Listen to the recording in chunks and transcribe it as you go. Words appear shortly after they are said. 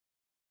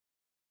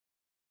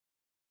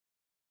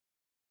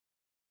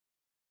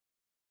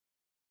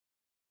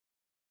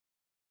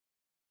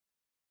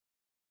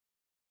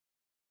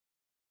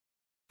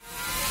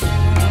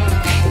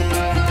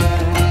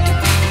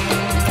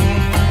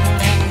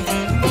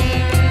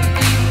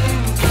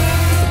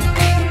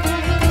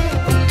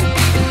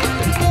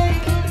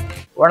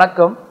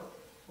வணக்கம்.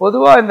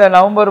 பொதுவாக இந்த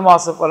நவம்பர்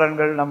மாத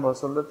பலன்கள் நம்ம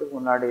சொல்கிறதுக்கு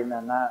முன்னாடி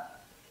என்னென்னா,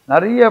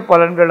 நிறைய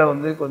பலன்களை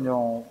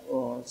கொஞ்சம்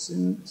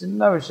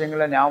சின்ன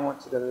விஷயங்களை ஞாபகம்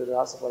வச்சுக்கிறது.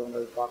 ராசி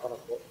பலன்கள்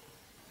பார்க்குறப்போ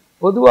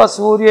பொதுவாக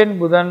சூரியன்,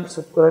 புதன்,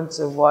 சுக்கிரன்,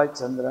 செவ்வாய்,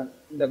 சந்திரன்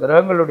இந்த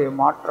கிரகங்களுடைய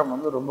மாற்றம்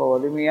ரொம்ப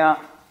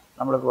வலிமையாக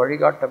நம்மளுக்கு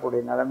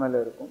வழிகாட்டக்கூடிய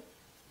நிலைமையில் இருக்கும்.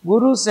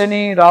 குரு,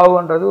 சனி,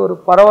 ராகுன்றது ஒரு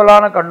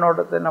பரவலான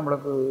கண்ணோட்டத்தை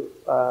நம்மளுக்கு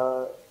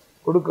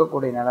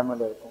கொடுக்கக்கூடிய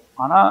நிலைமையில் இருக்கும்.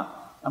 ஆனால்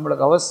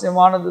நம்மளுக்கு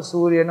அவசியமானது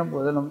சூரியனும்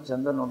புதனும்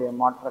சந்திரனுடைய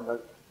மாற்றங்கள்.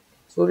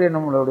 சூரியன்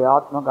நம்மளுடைய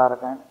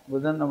ஆத்மகாரகன்,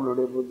 புதன்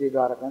நம்மளுடைய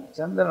புத்திகாரகன்,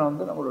 சந்திரன்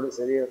நம்மளுடைய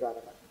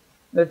சரீரகாரகன்.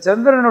 இந்த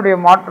சந்திரனுடைய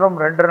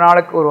மாற்றம் 2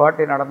 நாளைக்கு ஒரு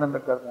வாட்டி நடந்துட்டு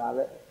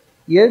இருக்கிறதுனால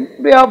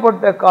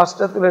எப்படியாப்பட்ட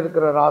கஷ்டத்தில்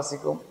இருக்கிற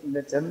ராசிக்கும் இந்த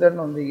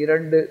சந்திரன்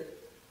 2,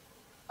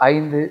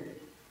 5,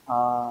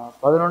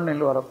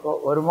 11 வரப்போ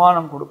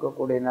வருமானம்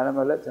கொடுக்கக்கூடிய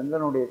நிலைமையில்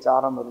சந்திரனுடைய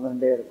சாரம்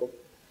இருந்துகிட்டே இருக்கும்.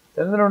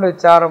 சந்திரனுடைய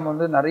சாரம்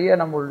நிறைய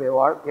நம்மளுடைய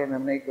வாழ்க்கையை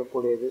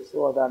நிர்ணயிக்கக்கூடியது. ஸோ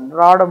அது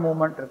அன்றாட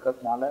மூமெண்ட்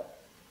இருக்கிறதுனால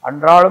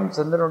அன்றாடம்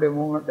சந்திரனுடைய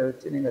மூமெண்ட்டை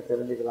வச்சு நீங்கள்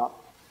தெரிஞ்சுக்கலாம்.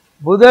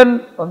 புதன்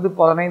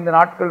 15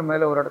 நாட்கள்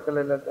மேலே ஒரு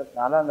இடத்துல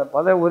இருக்கிறதுனால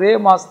அந்த ஒரே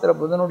மாதத்தில்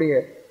புதனுடைய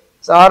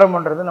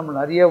சாரம்ன்றது நம்ம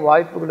நிறைய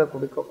வாய்ப்புகளை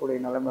கொடுக்கக்கூடிய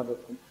நிலைமை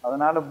இருக்கும்.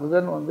 அதனால்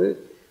புதன்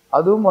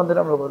அதுவும்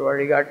நம்மளுக்கு ஒரு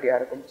வழிகாட்டியாக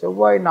இருக்கும்.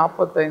 செவ்வாய்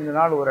 45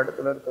 நாள் ஒரு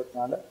இடத்துல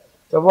இருக்கிறதுனால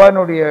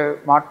செவ்வாயினுடைய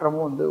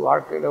மாற்றமும்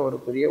வாழ்க்கையில் ஒரு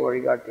பெரிய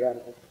வழிகாட்டியாக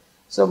இருக்கும்.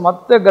 ஸோ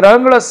மற்ற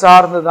கிரகங்களை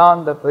சார்ந்து தான்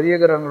இந்த பெரிய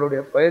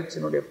கிரகங்களுடைய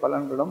பயிற்சியினுடைய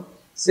பலன்களும்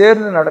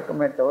சேர்ந்து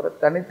நடக்குமே தவிர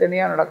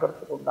தனித்தனியாக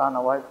நடக்கிறதுக்கு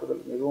உண்டான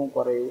வாய்ப்புகள் மிகவும்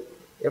குறைவு.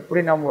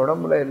 எப்படி நம்ம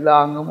உடம்புல எல்லா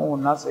அங்கமும்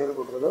ஒன்றா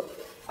செயல்படுறதோ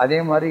அதே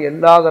மாதிரி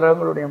எல்லா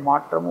கிரகங்களுடைய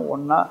மாற்றமும்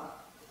ஒன்றா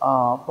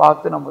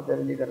பார்த்து நம்ம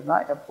தெரிஞ்சுக்கிறது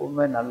தான்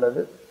எப்பவுமே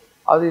நல்லது.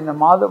 அது இந்த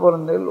மாத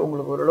பிறந்தங்கள்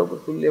உங்களுக்கு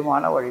ஓரளவுக்கு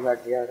துல்லியமான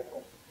வழிகாட்டியாக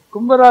இருக்கும்.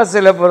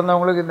 கும்பராசியில்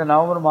பிறந்தவங்களுக்கு இந்த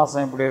நவம்பர்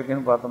மாதம் எப்படி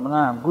இருக்குன்னு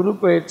பார்த்தோம்னா, குரு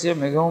பயிற்சியை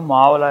மிகவும்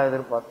ஆவலாக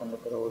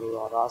எதிர்பார்த்துருக்கிற ஒரு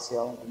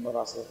ராசியாகவும்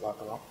கும்பராசியை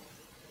பார்க்கலாம்.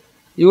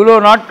 இவ்வளோ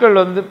நாட்கள்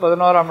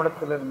 11ஆம்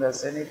இடத்துல இருந்த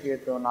சனி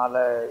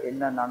கேத்துவனால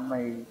என்ன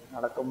நன்மை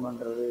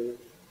நடக்கும்ன்றது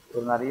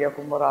ஒரு நிறைய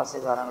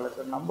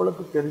கும்பராசிக்காரங்களுக்கு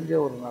நம்மளுக்கு தெரிஞ்ச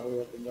ஒரு நிறைய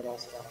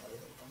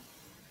கும்பராசிக்காரங்களுக்கு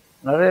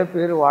நிறைய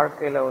பேர்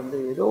வாழ்க்கையில்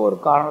ஏதோ ஒரு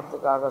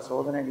காரணத்துக்காக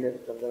சோதனைகள்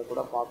இருக்கிறத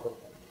கூட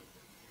பார்த்துருக்கோம்.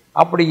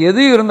 அப்படி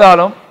எது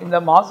இருந்தாலும் இந்த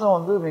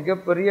மாதம்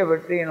மிகப்பெரிய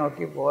வெற்றியை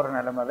நோக்கி போகிற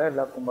நிலைமையில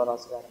எல்லா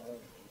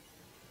கும்பராசிக்காரங்களும்.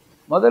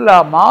 முதல்ல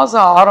மாத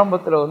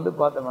ஆரம்பத்தில்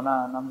பார்த்தோம்னா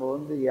நம்ம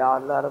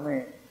எல்லாருமே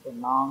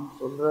நான்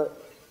சொல்கிற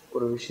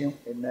ஒரு விஷயம்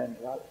என்ன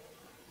என்றால்,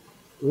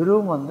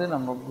 வெறும்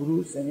நம்ம குரு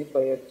சனி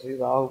பயிற்சி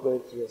ராகு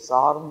பயிற்சியை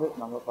சார்ந்து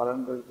நம்ம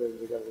பலன்கள்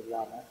தெரிஞ்சுக்கிறது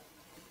இல்லாமல்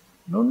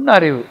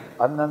நுண்ணறிவு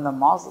அந்தந்த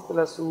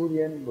மாதத்தில்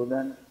சூரியன்,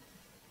 புதன்,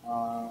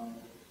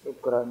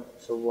 சுக்கிரன்,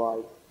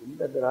 செவ்வாய்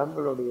இந்த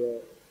கிரகங்களுடைய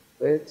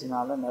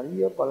பயிற்சினால்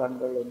நிறைய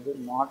பலன்கள்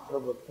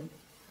மாற்றப்பட்டும்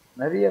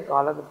நிறைய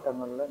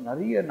காலகட்டங்களில்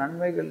நிறைய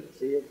நன்மைகள்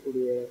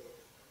செய்யக்கூடிய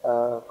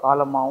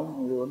காலமாகவும்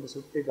இது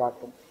சுட்டி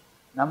காட்டும்.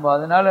 நம்ம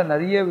அதனால்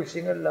நிறைய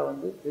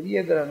விஷயங்களில் பெரிய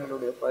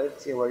கிரகங்களுடைய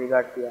பயிற்சியை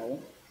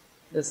வழிகாட்டியாகவும்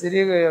இந்த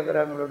சிறிய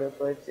கிரகங்களுடைய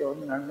பயிற்சியை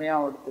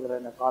நன்மையாகவும் எடுத்துக்கிற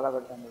இந்த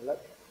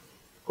காலகட்டங்களில்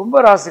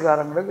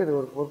கும்பராசிக்காரங்களுக்கு இது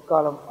ஒரு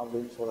பொற்காலம்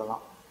அப்படின்னு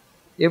சொல்லலாம்.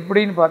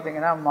 எப்படின்னு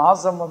பார்த்தீங்கன்னா,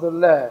 மாதம்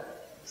முதல்ல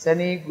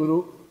சனி, குரு,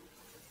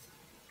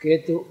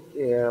 கேத்து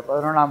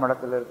 11ஆம்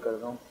இடத்துல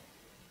இருக்கிறதும்,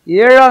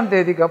 7ஆம்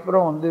தேதிக்கு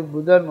அப்புறம்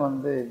புதன்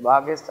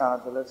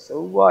பாகிஸ்தானத்தில்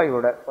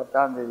செவ்வாயோட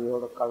 10ஆம்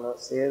தேதியோட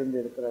சேர்ந்து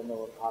இருக்கிற இந்த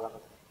ஒரு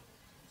காலகட்டம்.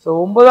 ஸோ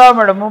 9ஆம்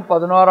இடமும்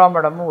 11ஆம்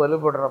இடமும்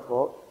வலுப்படுறப்போ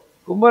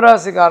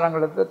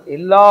கும்பராசிக்காரங்களுக்கு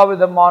எல்லா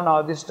விதமான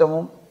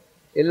அதிர்ஷ்டமும்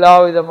எல்லா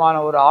விதமான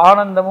ஒரு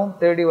ஆனந்தமும்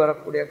தேடி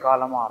வரக்கூடிய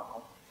காலமாக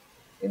இருக்கும்.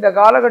 இந்த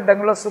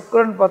காலகட்டங்களில்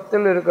சுக்கிரன்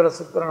 10ல் இருக்கிற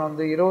சுக்கிரன்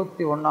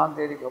 21ஆம்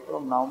தேதிக்கு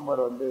அப்புறம்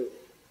நவம்பர்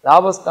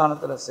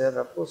லாபஸ்தானத்தில்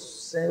சேர்றப்போ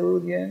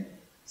சூரியன்,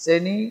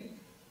 சனி,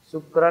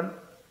 சுக்கிரன்,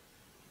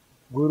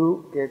 குரு,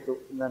 கேத்து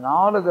இந்த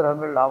 4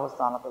 கிரகங்கள்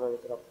லாபஸ்தானத்தில்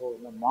இருக்கிறப்போ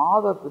இந்த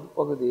மாத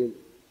பிற்பகுதியில்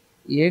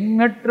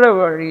எண்ணற்ற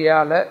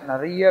வழியால்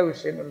நிறைய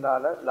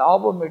விஷயங்களால்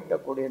லாபம்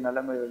ஈட்டக்கூடிய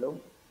நிலைமைகளும்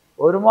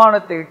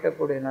வருமானத்தை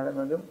ஈட்டக்கூடிய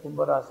நிலைமையிலும்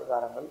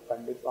கும்பராசிக்காரங்கள்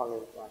கண்டிப்பாக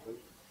இருப்பார்கள்.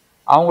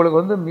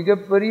 அவங்களுக்கு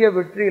மிகப்பெரிய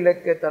வெற்றி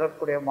இலக்கை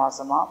தரக்கூடிய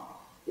மாதமாக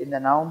இந்த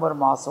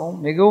நவம்பர் மாதமும்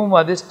மிகவும்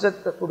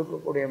அதிர்ஷ்டத்தை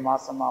கொடுக்கக்கூடிய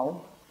மாதமாகவும்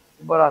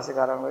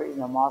கும்பராசிக்காரங்கள்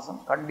இந்த மாதம்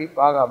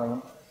கண்டிப்பாக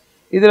அமையும்.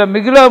 இதில்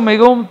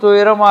மிகவும்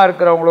துயரமாக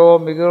இருக்கிறவங்களோ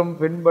மிகவும்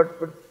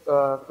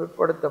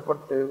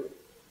பிற்படுத்தப்பட்டு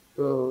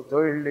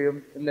தொழிலையும்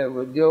இல்லை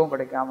உத்தியோகம்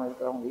கிடைக்காமல்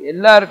இருக்கிறவங்க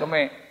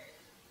எல்லாருக்குமே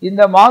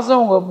இந்த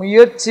மாதம் உங்கள்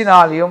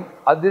முயற்சினாலையும்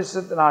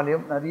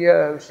அதிர்ஷ்டத்தினாலையும் நிறைய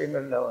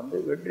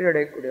விஷயங்களில் வெற்றி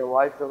அடையக்கூடிய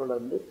வாய்ப்புகள்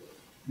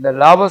இந்த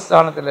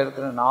லாபஸ்தானத்தில்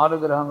இருக்கிற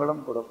 4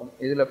 கிரகங்களும் கொடுக்கும்.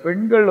 இதில்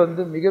பெண்கள்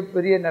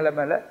மிகப்பெரிய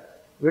நிலைமையில்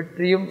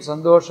வெற்றியும்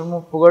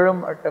சந்தோஷமும்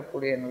புகழும்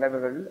எட்டக்கூடிய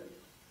நிலைமைகள்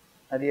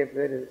நிறைய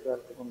பேர்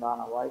இருக்கிறதுக்கு உண்டான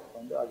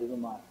வாய்ப்பு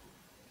அதிகமாக இருக்குது.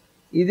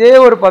 இதே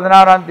ஒரு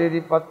 16ஆம் தேதி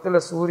 10ல்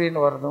சூரியன்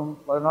வரதும்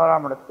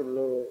 11ஆம் இடத்தில்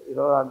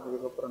 20ஆம்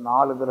தேதிக்கு அப்புறம்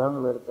 4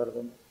 கிரகங்கள்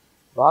இருக்கிறதும்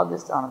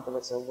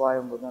பாகிஸ்தானத்தில்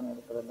செவ்வாயும் புதன்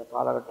இருக்கிற இந்த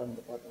காலகட்டம்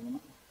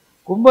பார்த்தோம்னா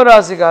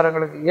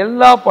கும்பராசிக்காரங்களுக்கு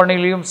எல்லா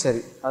பணிலையும்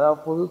சரி, அதாவது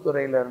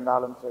பொதுத்துறையில்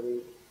இருந்தாலும் சரி,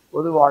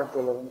 பொது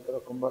வாழ்க்கையில் இருக்கிற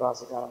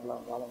கும்பராசிக்காரங்களாக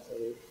இருந்தாலும்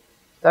சரி,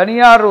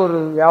 தனியார் ஒரு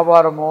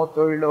வியாபாரமோ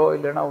தொழிலோ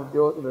இல்லைன்னா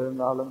உத்தியோகத்தில்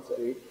இருந்தாலும்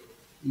சரி,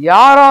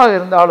 யாராக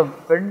இருந்தாலும்,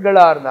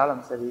 பெண்களாக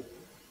இருந்தாலும் சரி,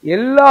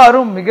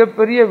 எல்லாரும்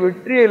மிகப்பெரிய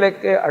வெற்றி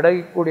இலக்கை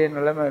அடையக்கூடிய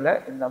நிலைமையில்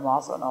இந்த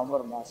மாதம்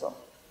நவம்பர் மாதம்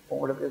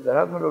உங்களுக்கு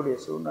கிரகங்களுடைய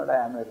சூழ்நிலை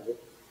அமைஇருக்குது.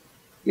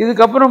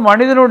 இதுக்கப்புறம்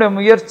மனிதனுடைய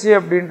முயற்சி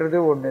அப்படின்றது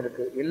ஒன்று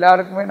இருக்குது.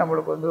 எல்லாருக்குமே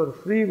நம்மளுக்கு வந்து ஒரு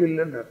ஃப்ரீ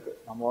வில்லுன்னு இருக்குது.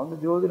 நம்ம வந்து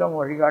ஜோதிடம்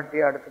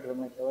வழிகாட்டியாக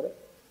எடுத்துக்கிறோமே தவிர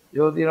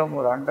ஜோதிடம்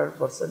ஒரு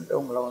 100%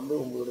 உங்களை வந்து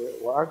உங்களுடைய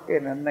வாழ்க்கையை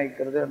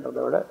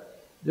நிர்ணயிக்கிறதுன்றதை விட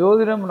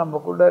ஜோதிடம்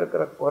நம்மக்குள்ளே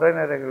இருக்கிற குறை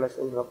நிறைகளை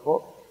சொல்கிறப்போ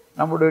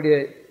நம்மளுடைய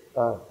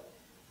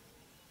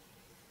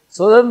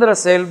சுதந்திர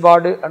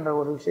செயல்பாடு என்ற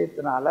ஒரு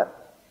விஷயத்தினால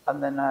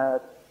அந்த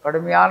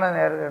கடுமையான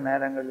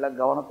நேரங்களில்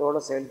கவனத்தோடு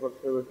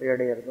செயல்பட்டு வெற்றி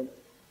அடைகிறதும்,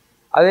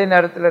 அதே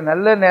நேரத்தில்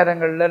நல்ல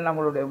நேரங்களில்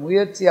நம்மளுடைய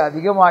முயற்சியை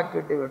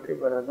அதிகமாக்கிட்டு வெற்றி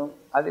பெறதும்,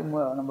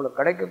 நம்மளுக்கு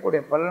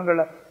கிடைக்கக்கூடிய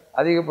பலன்களை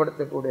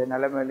அதிகப்படுத்தக்கூடிய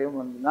நிலைமையிலையும்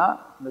வந்து தான்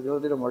இந்த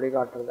ஜோதிடம்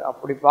வழிகாட்டுறது.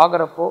 அப்படி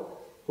பார்க்குறப்போ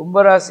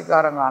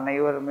கும்பராசிக்காரங்க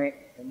அனைவருமே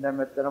எந்த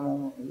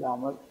மெத்தனமும்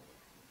இல்லாமல்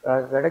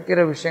கிடைக்கிற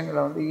விஷயங்களை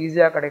வந்து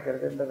ஈஸியாக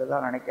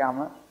கிடைக்கிறதுன்றதெல்லாம்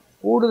நினைக்காம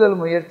கூடுதல்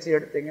முயற்சி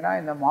எடுத்திங்கன்னா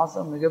இந்த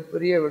மாதம்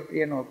மிகப்பெரிய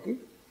வெற்றியை நோக்கி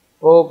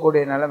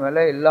போகக்கூடிய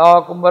நிலைமையில் எல்லா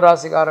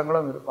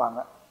கும்பராசிக்காரங்களும் இருப்பாங்க.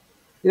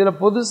 இதில்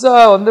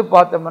புதுசாக வந்து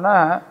பார்த்தோம்னா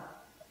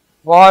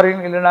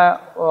ஃபாரின் இல்லைன்னா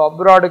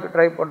அப்ராடுக்கு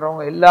ட்ரை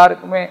பண்ணுறவங்க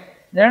எல்லாருக்குமே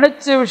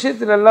நினச்ச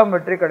விஷயத்துலெல்லாம்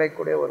வெற்றி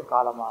கிடைக்கக்கூடிய ஒரு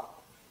காலமாக இருக்கும்.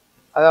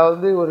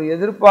 அதாவது ஒரு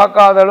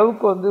எதிர்பார்க்காத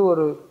அளவுக்கு வந்து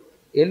ஒரு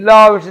எல்லா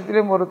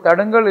விஷயத்துலேயும் ஒரு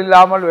தடங்கல்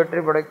இல்லாமல்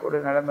வெற்றி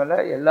பெறக்கூடிய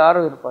நிலைமையில்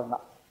எல்லாரும் இருப்பாங்க.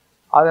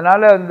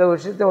 அதனால் இந்த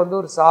விஷயத்தை வந்து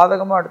ஒரு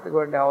சாதகமாக எடுத்துக்க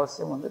வேண்டிய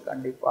அவசியம் வந்து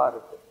கண்டிப்பாக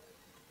இருக்குது.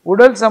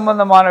 உடல்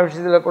சம்பந்தமான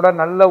விஷயத்தில் கூட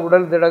நல்ல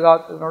உடல்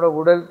திடகாத்தினோட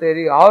உடல்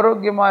தேறி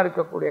ஆரோக்கியமாக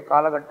இருக்கக்கூடிய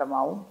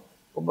காலகட்டமாகவும்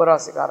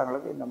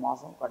கும்பராசிக்காரங்களுக்கு இந்த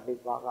மாதம்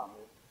கண்டிப்பாக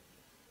அமையும்.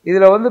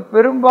 இதில் வந்து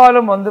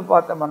பெரும்பாலும் வந்து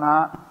பார்த்தோம்னா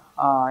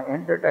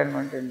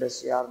என்டர்டெயின்மெண்ட்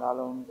இண்டஸ்ட்ரியாக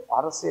இருந்தாலும்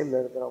அரசியலில்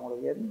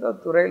இருக்கிறவங்களுக்கு எந்த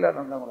துறையில்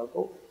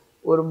இருந்தவங்களுக்கும்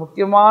ஒரு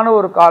முக்கியமான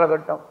ஒரு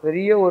காலகட்டம்,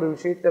 பெரிய ஒரு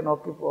விஷயத்தை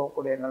நோக்கி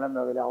போகக்கூடிய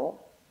நிலைமைகளாகவும்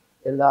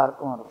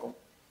எல்லாருக்கும் இருக்கும்.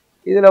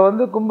 இதில்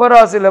வந்து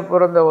கும்பராசியில்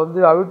பிறந்த வந்து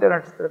அவிட்ட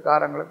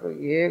நட்சத்திரக்காரங்களுக்கு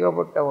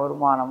ஏகப்பட்ட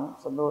வருமானமும்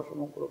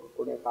சந்தோஷமும்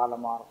கொடுக்கக்கூடிய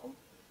காலமாக இருக்கும்.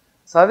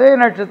 சதய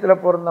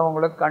நட்சத்திரத்தில்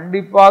பிறந்தவங்களுக்கு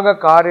கண்டிப்பாக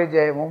காரிய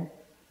ஜெயமும்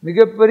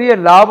மிகப்பெரிய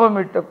லாபம்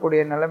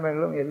ஈட்டக்கூடிய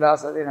நிலைமைகளும் எல்லா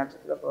சதய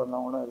நட்சத்திரத்தில்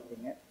பிறந்தவங்களும்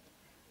இருக்கீங்க.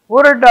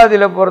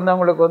 பூரட்டாதியில்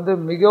பிறந்தவங்களுக்கு வந்து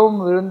மிகவும்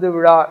விருந்து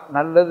விழா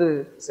நல்லது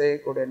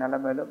செய்யக்கூடிய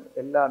நிலைமையிலும்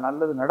எல்லா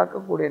நல்லது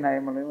நடக்கக்கூடிய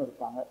நிலைமையிலும்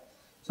இருப்பாங்க.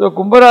 ஸோ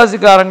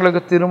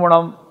கும்பராசிக்காரங்களுக்கு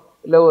திருமணம்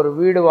இல்லை ஒரு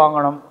வீடு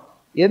வாங்கணும்,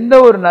 எந்த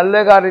ஒரு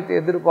நல்ல காரியத்தை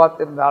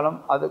எதிர்பார்த்திருந்தாலும்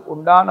அதுக்கு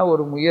உண்டான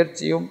ஒரு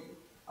முயற்சியும்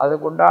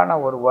அதுக்குண்டான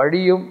ஒரு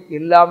வழியும்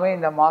எல்லாமே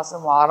இந்த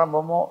மாதம்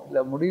ஆரம்பமோ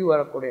இல்லை முடிவு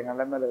வரக்கூடிய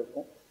நிலைமையில்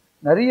இருக்கும்.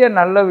 நிறைய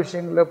நல்ல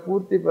விஷயங்களை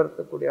பூர்த்தி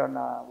பெறக்கூடிய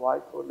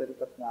வாய்ப்புகள்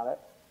இருக்கிறதுனால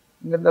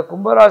இங்கே இந்த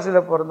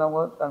கும்பராசியில்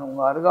பிறந்தவங்க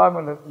உங்கள்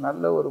அருகாமையில் இருக்க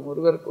நல்ல ஒரு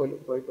முருகர்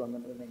கோயிலுக்கு போயிட்டு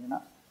வந்துட்டு இருந்தீங்கன்னா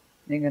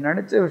நீங்கள்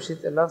நினச்ச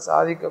விஷயத்தெல்லாம்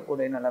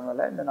சாதிக்கக்கூடிய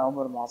நிலைமையில் இந்த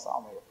நவம்பர் மாதம்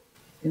அமையும்.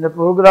 இந்த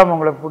ப்ரோக்ராம்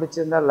உங்களுக்கு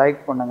பிடிச்சிருந்தால்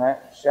லைக் பண்ணுங்கள்,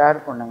 ஷேர்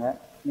பண்ணுங்கள்.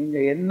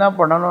 நீங்கள் என்ன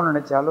பண்ணணும்னு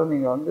நினச்சாலும்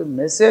நீங்கள் வந்து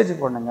மெசேஜ்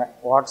பண்ணுங்கள்.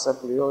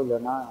 வாட்ஸ்அப்லேயோ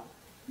இல்லைன்னா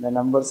இந்த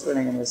நம்பர்ஸில்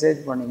நீங்கள்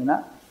மெசேஜ் பண்ணிங்கன்னா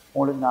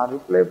உங்களுக்கு நான்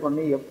ரிப்ளை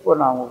பண்ணி எப்போ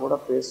நான் உங்கள் கூட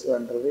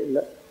பேசுவேன்றது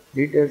இல்லை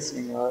டீட்டெயில்ஸ்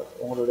நீங்கள்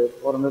உங்களுடைய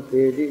பிறந்த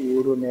தேதி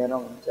ஊர்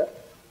நேரம் வந்துச்சா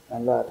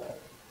நல்லா இருக்கும்.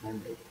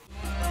 நன்றி.